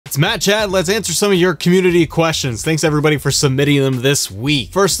It's Matt Chad. Let's answer some of your community questions. Thanks everybody for submitting them this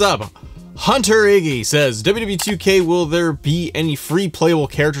week. First up, Hunter Iggy says, WWE 2K, will there be any free playable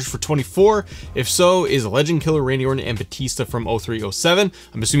characters for 24? If so, is Legend Killer, Randy Orton, and Batista from 03-07?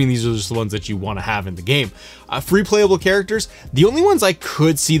 I'm assuming these are just the ones that you want to have in the game. Free playable characters, the only ones I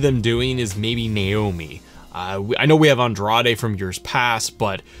could see them doing is maybe Naomi. I know we have Andrade from years past,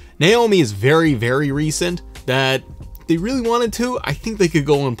 but Naomi is very, very recent that they really wanted to. I think they could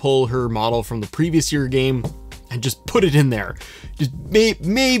go and pull her model from the previous year game and just put it in there. Just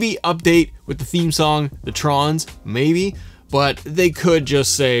maybe update with the theme song, the Trons, maybe, but they could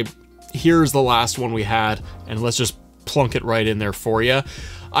just say, here's the last one we had, and let's just plunk it right in there for you.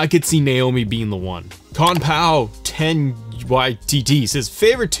 I could see Naomi being the one. Conpow 10YTT says,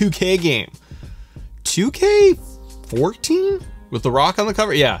 favorite 2K game? 2K14? With The Rock on the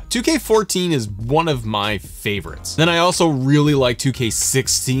cover? Yeah, 2K14 is one of my favorites. Then I also really like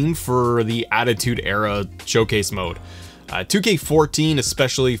 2K16 for the Attitude Era showcase mode. 2K14,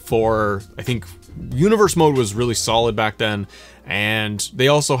 especially for, I think, Universe mode was really solid back then. And they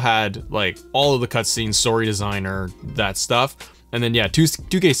also had like all of the cutscenes, story designer, that stuff. And then yeah,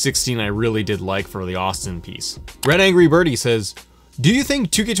 2K16 I really did like for the Austin piece. Red Angry Birdie says, do you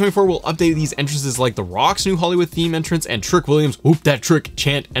think 2K24 will update these entrances like The Rock's new Hollywood theme entrance and Trick Williams' Whoop That Trick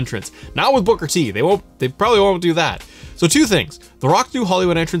chant entrance? Not with Booker T. They probably won't do that. So two things. The Rock's new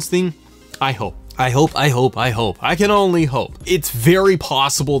Hollywood entrance theme, I hope. I can only hope. It's very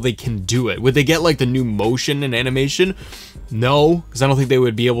possible they can do it. Would they get like the new motion and animation? No, because I don't think they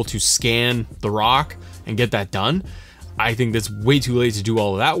would be able to scan The Rock and get that done. I think that's way too late to do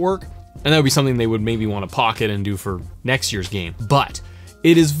all of that work. And that would be something they would maybe want to pocket and do for next year's game. But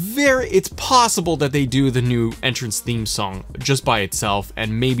it's possible that they do the new entrance theme song just by itself,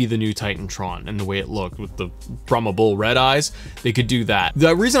 and maybe the new Titantron and the way it looked with the Brahma Bull red eyes, they could do that.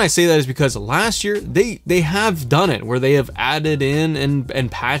 The reason I say that is because last year they have done it where they have added in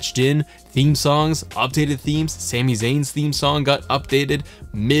and patched in theme songs, updated themes. Sami Zayn's theme song got updated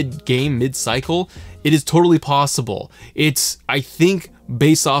mid-game, mid-cycle. It is totally possible. It's, I think,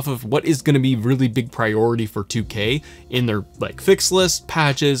 based off of what is going to be really big priority for 2K in their like fix list,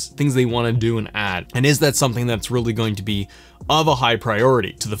 patches, things they want to do and add. And is that something that's really going to be of a high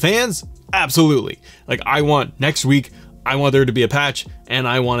priority to the fans? Absolutely. Like next week, I want there to be a patch, and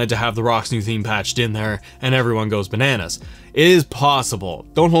I wanted to have The Rock's new theme patched in there and everyone goes bananas. It is possible.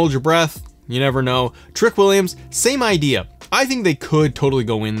 Don't hold your breath. You never know. Trick Williams, same idea. I think they could totally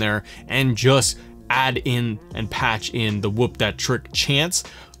go in there and just add in and patch in the Whoop That Trick chants,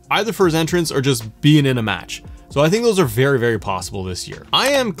 either for his entrance or just being in a match. So I think those are very, very possible this year. I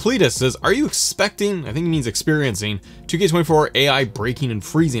Am Cletus says, are you expecting, I think it means experiencing, 2K24 AI breaking and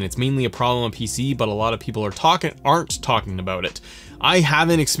freezing? It's mainly a problem on PC, but a lot of people aren't talking about it. I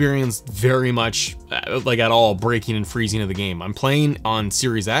haven't experienced very much, like at all, breaking and freezing of the game. I'm playing on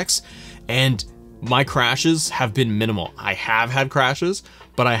Series X, and my crashes have been minimal. I have had crashes,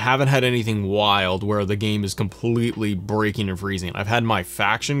 but I haven't had anything wild where the game is completely breaking and freezing. I've had my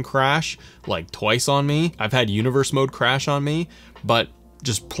faction crash like twice on me. I've had universe mode crash on me, but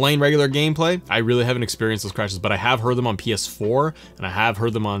just plain regular gameplay, I really haven't experienced those crashes, but I have heard them on PS4 and I have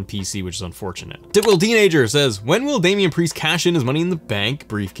heard them on PC, which is unfortunate. Dipwell Teenager says, when will Damian Priest cash in his Money in the Bank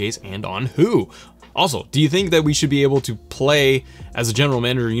briefcase and on who? Also, do you think that we should be able to play as a general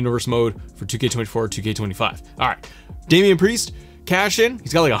manager universe mode for 2K24 or 2K25? All right, Damian Priest, cash in.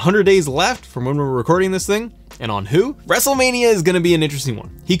 He's got like 100 days left from when we're recording this thing. And on who? WrestleMania is going to be an interesting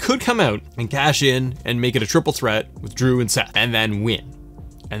one. He could come out and cash in and make it a triple threat with Drew and Seth and then win.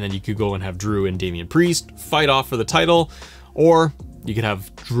 And then you could go and have Drew and Damian Priest fight off for the title, or you could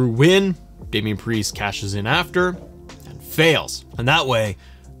have Drew win, Damian Priest cashes in after and fails. And that way,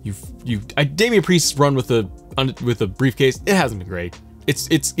 Damian Priest's run with the briefcase, it hasn't been great.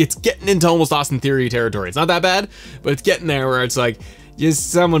 It's getting into almost Austin Theory territory. It's not that bad, but it's getting there where it's like,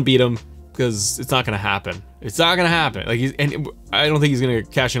 just someone beat him, because it's not gonna happen. It's not gonna happen. Like I don't think he's gonna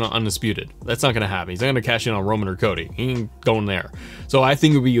cash in on Undisputed. That's not gonna happen. He's not gonna cash in on Roman or Cody. He ain't going there. So I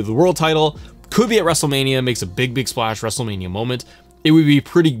think it would be the world title. Could be at WrestleMania. Makes a big splash WrestleMania moment. It would be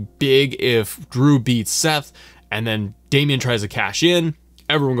pretty big if Drew beats Seth, and then Damian tries to cash in.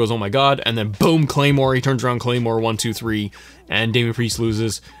 Everyone goes, oh my god, and then boom, Claymore, he turns around Claymore, 1, 2, 3, and Damian Priest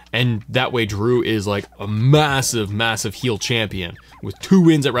loses, and that way Drew is like a massive heel champion with 2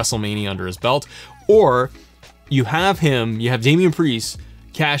 wins at WrestleMania under his belt. Or you have Damian Priest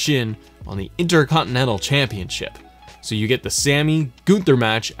cash in on the Intercontinental Championship. So you get the Sammy Gunther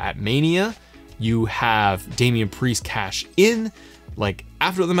match at Mania, you have Damian Priest cash in, like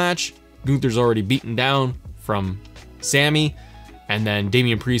after the match, Gunther's already beaten down from Sammy, and then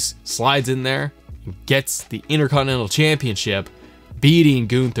Damian Priest slides in there and gets the Intercontinental Championship, beating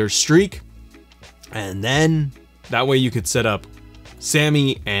Gunther's streak. And then that way you could set up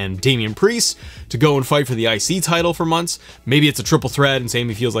Sammy and Damian Priest to go and fight for the IC title for months. Maybe it's a triple threat and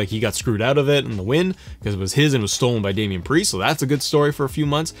Sammy feels like he got screwed out of it in the win because it was his and was stolen by Damian Priest. So that's a good story for a few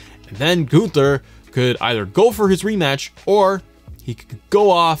months. And then Gunther could either go for his rematch or he could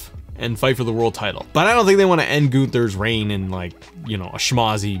go off and fight for the world title. But I don't think they want to end Gunther's reign in, like, you know, a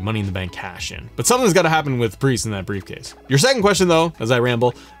schmozzy Money in the Bank cash in. But something's got to happen with Priest in that briefcase. Your second question though, as I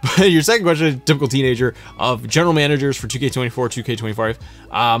ramble, but your second question, typical teenager of general managers for 2K24,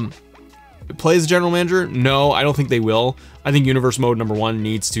 2K25. Play as a general manager? No, I don't think they will. I think Universe Mode #1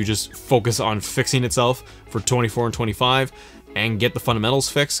 needs to just focus on fixing itself for 24 and 25 and get the fundamentals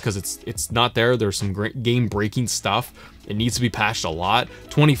fixed, because it's not there. There's some great game breaking stuff. It needs to be patched a lot.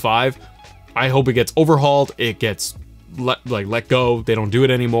 25, I hope it gets overhauled. It gets let go. They don't do it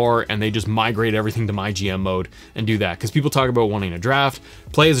anymore, and they just migrate everything to my GM mode and do that. Because people talk about wanting a draft,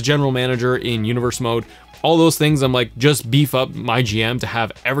 play as a general manager in Universe Mode, all those things. I'm like, just beef up my GM to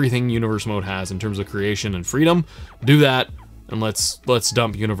have everything Universe Mode has in terms of creation and freedom. Do that, and let's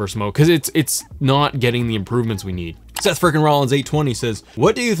dump Universe Mode, because it's not getting the improvements we need. Seth frickin' Rollins 820 says,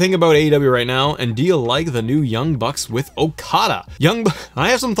 what do you think about AEW right now, and do you like the new Young Bucks with Okada?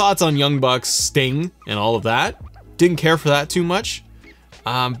 I have some thoughts on Young Bucks, Sting, and all of that. Didn't care for that too much.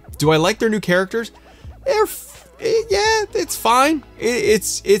 Do I like their new characters? Yeah, it's fine.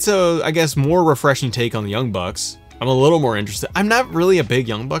 It's a, I guess, more refreshing take on the Young Bucks. I'm a little more interested. I'm not really a big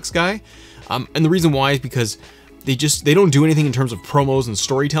Young Bucks guy, and the reason why is because they don't do anything in terms of promos and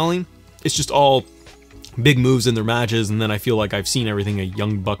storytelling. It's just all big moves in their matches, and then I feel like I've seen everything a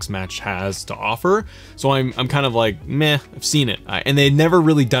Young Bucks match has to offer, so I'm kind of like, meh, I've seen it. And they've never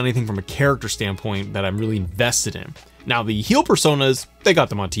really done anything from a character standpoint that I'm really invested in. Now the heel personas, they got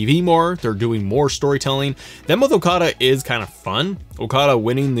them on TV more, they're doing more storytelling. Them with Okada is kind of fun. Okada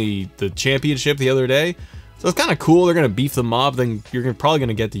winning the championship the other day, so it's kind of cool. They're gonna beef them up, then you're probably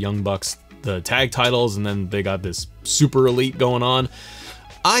gonna get the Young Bucks the tag titles, and then they got this super elite going on.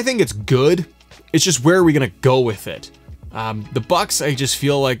 I think it's good. It's just, where are we gonna go with it? The Bucks, I just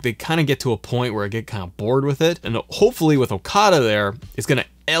feel like they kind of get to a point where I get kind of bored with it, and hopefully with Okada there, it's gonna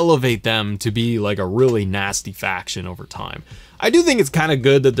elevate them to be like a really nasty faction over time. I do think it's kind of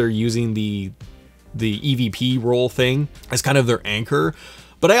good that they're using the EVP role thing as kind of their anchor,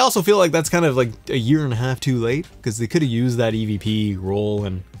 but I also feel like that's kind of like a year and a half too late, because they could have used that EVP role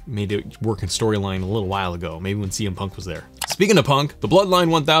and made it work in storyline a little while ago, maybe when CM Punk was there. Speaking of Punk, the Bloodline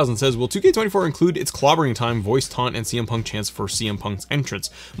 1000 says, will 2K24 include its clobbering time, voice taunt, and CM Punk chants for CM Punk's entrance?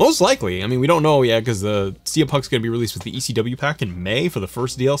 Most likely. I mean, we don't know yet, because the CM Punk's going to be released with the ECW pack in May for the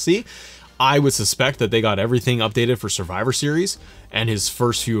first DLC. I would suspect that they got everything updated for Survivor Series and his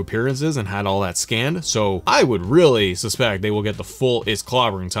first few appearances and had all that scanned. So I would really suspect they will get the full It's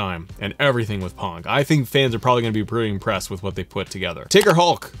Clobbering Time and everything with Punk. I think fans are probably going to be pretty impressed with what they put together. Taker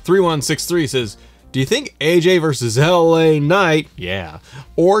Hulk 3163 says, do you think AJ versus LA Knight, yeah,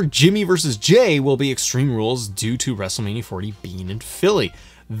 or Jimmy versus Jay will be Extreme Rules due to WrestleMania 40 being in Philly?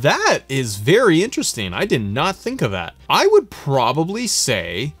 That is very interesting. I did not think of that. I would probably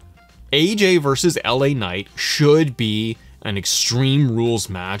say AJ versus LA Knight should be an Extreme Rules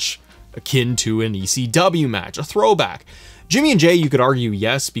match akin to an ECW match, a throwback. Jimmy and Jay, you could argue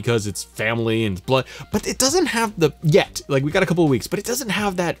yes, because it's family and blood, but it doesn't have the, yet, like, we got a couple of weeks, but it doesn't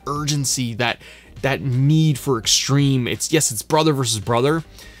have that urgency, that need for extreme. Yes, it's brother versus brother,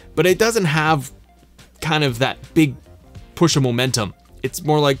 but it doesn't have kind of that big push of momentum. It's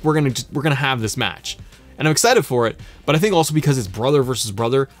more like we're gonna have this match, and I'm excited for it, but I think also because it's brother versus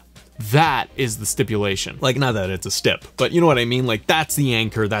brother, that is the stipulation. Like, not that it's a stip, but you know what I mean? Like, that's the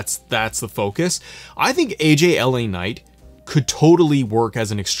anchor, that's the focus. I think AJ LA Knight could totally work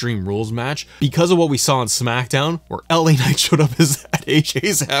as an Extreme Rules match because of what we saw on SmackDown, where LA Knight showed up at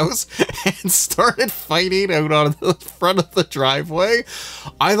AJ's house and started fighting out on the front of the driveway.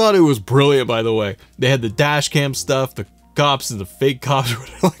 I thought it was brilliant, by the way. They had the dash cam stuff, the cops and the fake cops,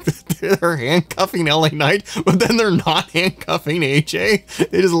 like, they're handcuffing LA Knight, but then they're not handcuffing AJ.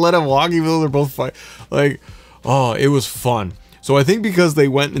 They just let him walk even though they're both fight. Like, oh, it was fun. So I think because they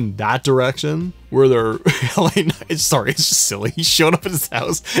went in that direction, where they're LA Knight, sorry, it's just silly. He showed up at his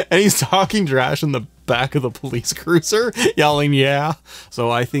house and he's talking trash in the back of the police cruiser, yelling, yeah. So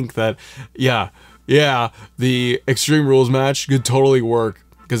I think that, yeah, the Extreme Rules match could totally work,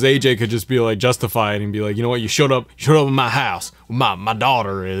 because AJ could just be like, justify it and be like, you know what, you showed up in my house with my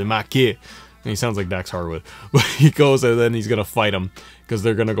daughter and my kid. And he sounds like Dax Harwood, but he goes and then he's gonna fight him because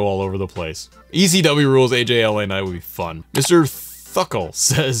they're gonna go all over the place. ECW rules AJ LA Knight would be fun. Mr. Thuckle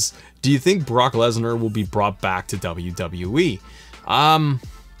says, do you think Brock Lesnar will be brought back to WWE?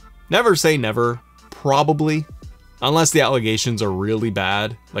 Never say never. Probably. Unless the allegations are really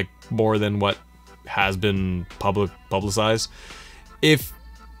bad, like more than what has been publicized. If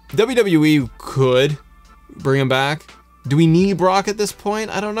WWE could bring him back, do we need Brock at this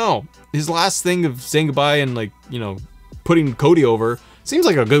point? I don't know. His last thing of saying goodbye and, like, you know, putting Cody over seems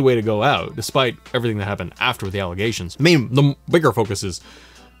like a good way to go out, despite everything that happened after the allegations. The bigger focus is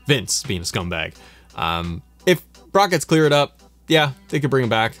Vince being a scumbag. If Brock gets cleared up, yeah, they could bring him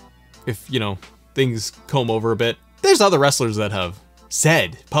back. If, you know, things comb over a bit. There's other wrestlers that have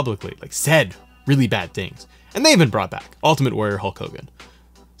said publicly, like said really bad things, and they've been brought back. Ultimate Warrior, Hulk Hogan.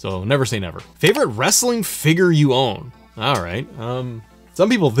 So never say never. Favorite wrestling figure you own? All right. Some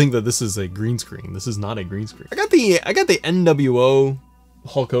people think that this is a green screen. This is not a green screen. I got the NWO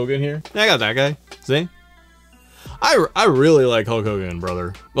Hulk Hogan here. Yeah, I got that guy. See? I really like Hulk Hogan,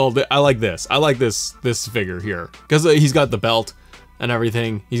 brother. Well, I like this. I like this figure here because he's got the belt and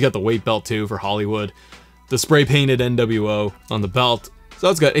everything. He's got the weight belt too for Hollywood. The spray painted NWO on the belt. So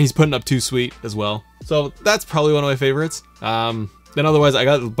that's good. And he's putting up 2 Sweet as well. So that's probably one of my favorites. Then otherwise, I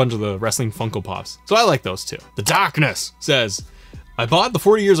got a bunch of the wrestling Funko Pops. So I like those too. The Darkness says, I bought the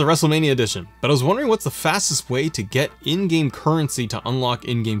 40 Years of WrestleMania edition, but I was wondering what's the fastest way to get in-game currency to unlock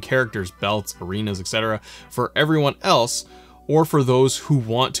in-game characters, belts, arenas, etc. for everyone else, or for those who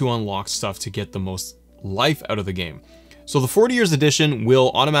want to unlock stuff to get the most life out of the game. So the 40 Years edition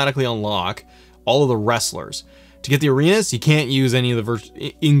will automatically unlock all of the wrestlers. To get the arenas, you can't use any of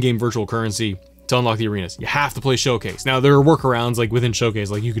the in-game virtual currency to unlock the arenas. You have to play Showcase. Now there are workarounds like within Showcase,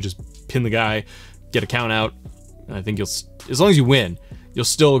 like you could just pin the guy, get a count out, and I think you'll, as long as you win, you'll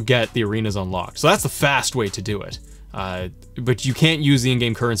still get the arenas unlocked. So that's the fast way to do it. But you can't use the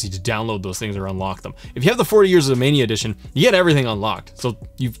in-game currency to download those things or unlock them. If you have the 40 Years of Mania edition, you get everything unlocked. So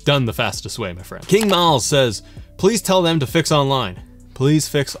you've done the fastest way, my friend. King Miles says, please tell them to fix online. Please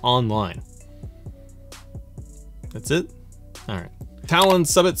fix online. That's it? All right. Talon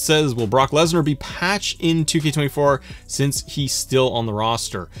Subbit says, will Brock Lesnar be patched in 2K24 since he's still on the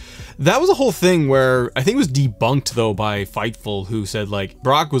roster? That was a whole thing where I think it was debunked though by Fightful, who said like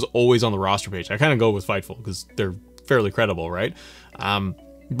Brock was always on the roster page. I kind of go with Fightful because they're fairly credible, right?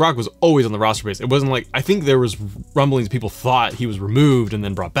 Brock was always on the roster page. It wasn't like, I think there was rumblings people thought he was removed and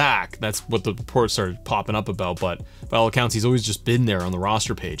then brought back. That's what the reports started popping up about, but by all accounts, he's always just been there on the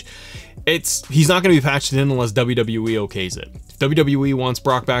roster page. He's not going to be patched in unless WWE okays it. If WWE wants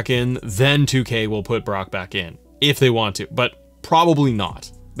Brock back in, then 2K will put Brock back in, if they want to, but probably not.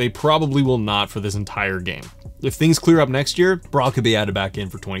 They probably will not for this entire game. If things clear up next year, Brock could be added back in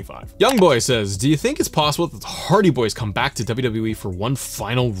for 25. Young Boy says, do you think it's possible that the Hardy Boys come back to WWE for one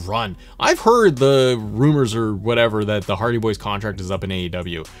final run? I've heard the rumors or whatever that the Hardy Boys contract is up in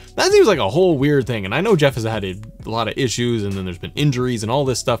AEW. That seems like a whole weird thing, and I know Jeff has had a lot of issues, and then there's been injuries and all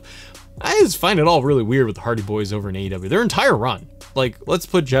this stuff. I just find it all really weird with the Hardy Boys over in AEW. Their entire run. Like, let's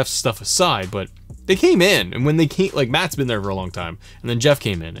put Jeff's stuff aside, but they came in, and when they came, like Matt's been there for a long time, and then Jeff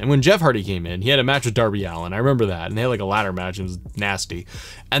came in, and when Jeff Hardy came in, he had a match with Darby Allin. I remember that, and they had like a ladder match. It was nasty.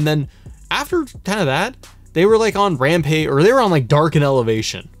 And then after kind of that, they were like on Rampage, or they were on like Dark and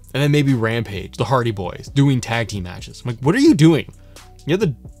Elevation, and then maybe Rampage, the Hardy Boys, doing tag team matches. I'm like, what are you doing?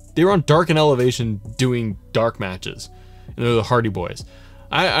 They were on Dark and Elevation doing dark matches, and they're the Hardy Boys.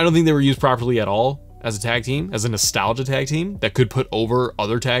 I don't think they were used properly at all as a tag team, as a nostalgia tag team that could put over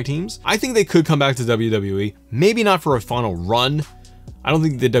other tag teams. I think they could come back to WWE, maybe not for a final run. I don't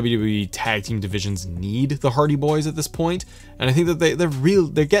think the WWE tag team divisions need the Hardy Boys at this point, and I think that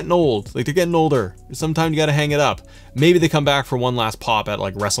they're getting old. Like, they're getting older. Sometimes you gotta hang it up. Maybe they come back for one last pop at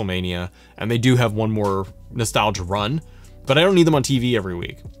like WrestleMania, and they do have one more nostalgia run, but I don't need them on TV every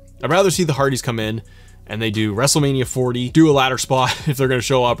week. I'd rather see the Hardys come in and they do WrestleMania 40, do a ladder spot if they're going to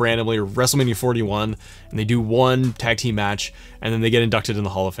show up randomly, or WrestleMania 41, and they do one tag team match, and then they get inducted in the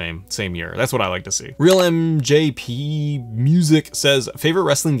Hall of Fame same year. That's what I like to see. Real MJP Music says, favorite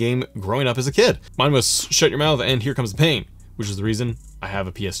wrestling game growing up as a kid? Mine was Shut Your Mouth and Here Comes the Pain, which is the reason I have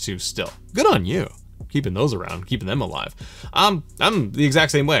a PS2 still. Good on you. Keeping those around, keeping them alive. I'm the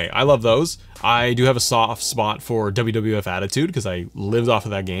exact same way. I love those. I do have a soft spot for WWF Attitude because I lived off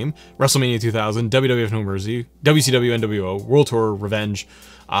of that game. WrestleMania 2000, WWF No Mercy, WCW NWO, World Tour, Revenge.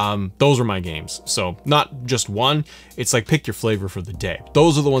 Those were my games. So not just one, it's like pick your flavor for the day.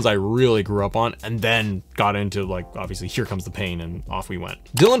 Those are the ones I really grew up on, and then got into, like, obviously Here Comes the Pain, and off we went.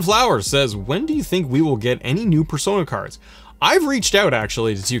 Dylan Flowers says, when do you think we will get any new Persona cards? I've reached out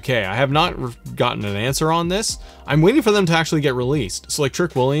actually to 2K. I have not gotten an answer on this. I'm waiting for them to actually get released. So like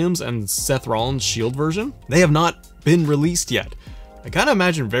Trick Williams and Seth Rollins' Shield version, they have not been released yet. I gotta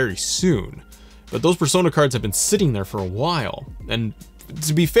imagine very soon. But those Persona cards have been sitting there for a while. And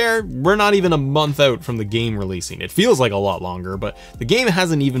to be fair, we're not even a month out from the game releasing. It feels like a lot longer, but the game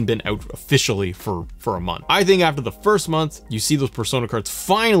hasn't even been out officially for a month. I think after the first month, you see those Persona cards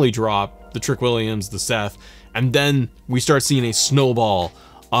finally drop, the Trick Williams, the Seth, and then we start seeing a snowball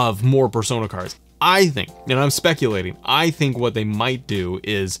of more Persona cards. I think, and I'm speculating, I think what they might do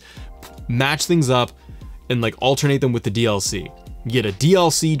is match things up and like alternate them with the DLC. You get a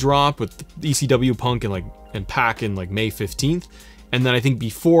DLC drop with ECW Punk and Pac in like May 15th. And then I think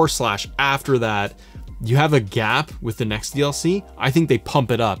before/after that, you have a gap with the next DLC. I think they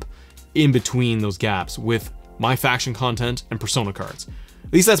pump it up in between those gaps with My Faction content and Persona cards.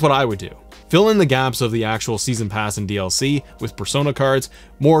 At least that's what I would do. Fill in the gaps of the actual Season Pass and DLC with Persona cards,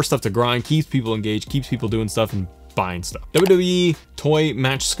 more stuff to grind, keeps people engaged, keeps people doing stuff and buying stuff. WWE Toy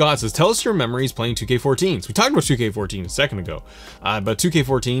Match Scott says, tell us your memories playing 2K14. So we talked about 2K14 a second ago, but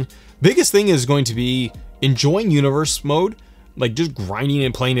 2K14, biggest thing is going to be enjoying Universe mode, like just grinding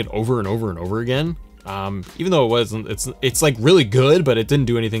and playing it over and over and over again. Even though it's like really good, but it didn't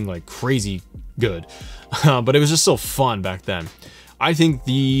do anything like crazy good. But it was just so fun back then. I think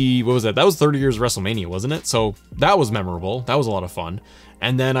what was that? That was 30 years of WrestleMania, wasn't it? So that was memorable. That was a lot of fun.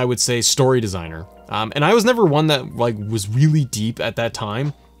 And then I would say story designer. And I was never one that like was really deep at that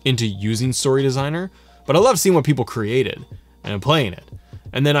time into using story designer, but I love seeing what people created and playing it.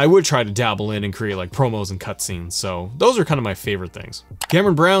 And then I would try to dabble in and create like promos and cutscenes. So those are kind of my favorite things.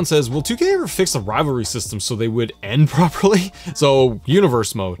 Cameron Brown says, will 2K ever fix the rivalry system so they would end properly? So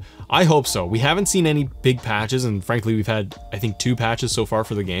universe mode, I hope so. We haven't seen any big patches, and frankly, we've had, I think, 2 patches so far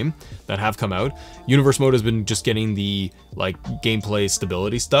for the game that have come out. Universe mode has been just getting the like gameplay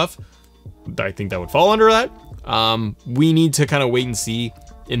stability stuff. I think that would fall under that. We need to kind of wait and see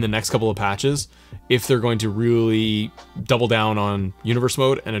in the next couple of patches if they're going to really double down on universe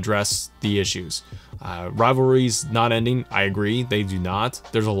mode and address the issues. Rivalries not ending, I agree, they do not.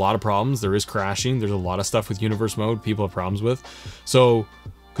 There's a lot of problems, there is crashing, there's a lot of stuff with universe mode people have problems with. So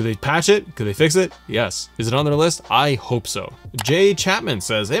could they patch it? Could they fix it? Yes. Is it on their list? I hope so. Jay Chapman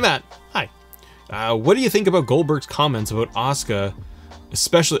says, hey Matt, hi. What do you think about Goldberg's comments about Asuka?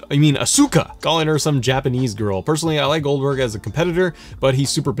 Asuka, calling her some Japanese girl. Personally, I like Goldberg as a competitor, but he's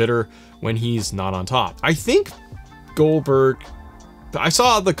super bitter when he's not on top. I think Goldberg, I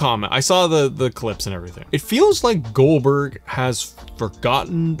saw the comment, I saw the clips and everything. It feels like Goldberg has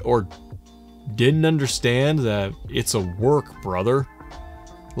forgotten or didn't understand that it's a work, brother.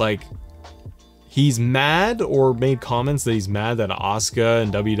 Like, he's mad or made comments that he's mad that Asuka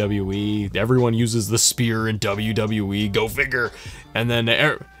and WWE, everyone uses the spear in WWE, go figure. And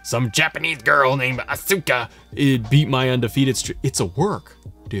then some Japanese girl named Asuka beat my undefeated streak. It's a work,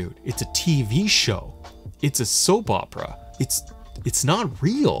 dude. It's a TV show. It's a soap opera. It's not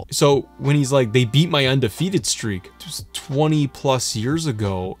real. So when he's like, they beat my undefeated streak, it was 20 plus years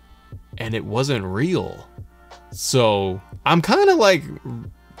ago and it wasn't real. So I'm kind of like,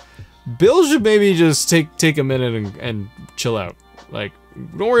 Bill should maybe just take a minute and chill out. Like,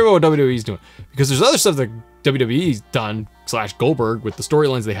 don't worry about what WWE's doing, because there's other stuff that WWE's done / Goldberg with the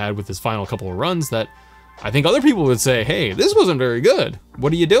storylines they had with his final couple of runs that I think other people would say, hey, this wasn't very good.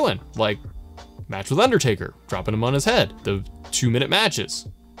 What are you doing? Like, match with Undertaker, dropping him on his head, the 2-minute matches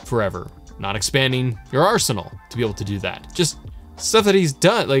forever, not expanding your arsenal to be able to do that. Just stuff that he's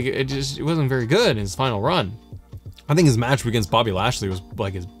done. Like, it wasn't very good in his final run. I think his match against Bobby Lashley was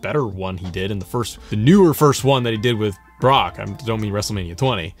like his better one he did in the newer first one that he did with Brock. I don't mean WrestleMania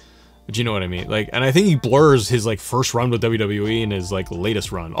 20, but you know what I mean. Like, and I think he blurs his like first run with WWE and his like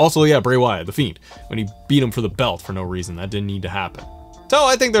latest run. Also, yeah, Bray Wyatt, The Fiend, when he beat him for the belt for no reason. That didn't need to happen. So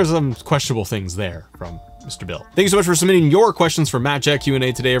I think there's some questionable things there from Mr. Bill. Thank you so much for submitting your questions for Matt Jack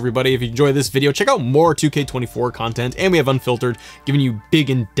Q&A today, everybody. If you enjoyed this video, check out more 2K24 content, and we have Unfiltered, giving you big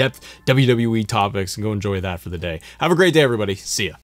in-depth WWE topics, and go enjoy that for the day. Have a great day, everybody. See ya.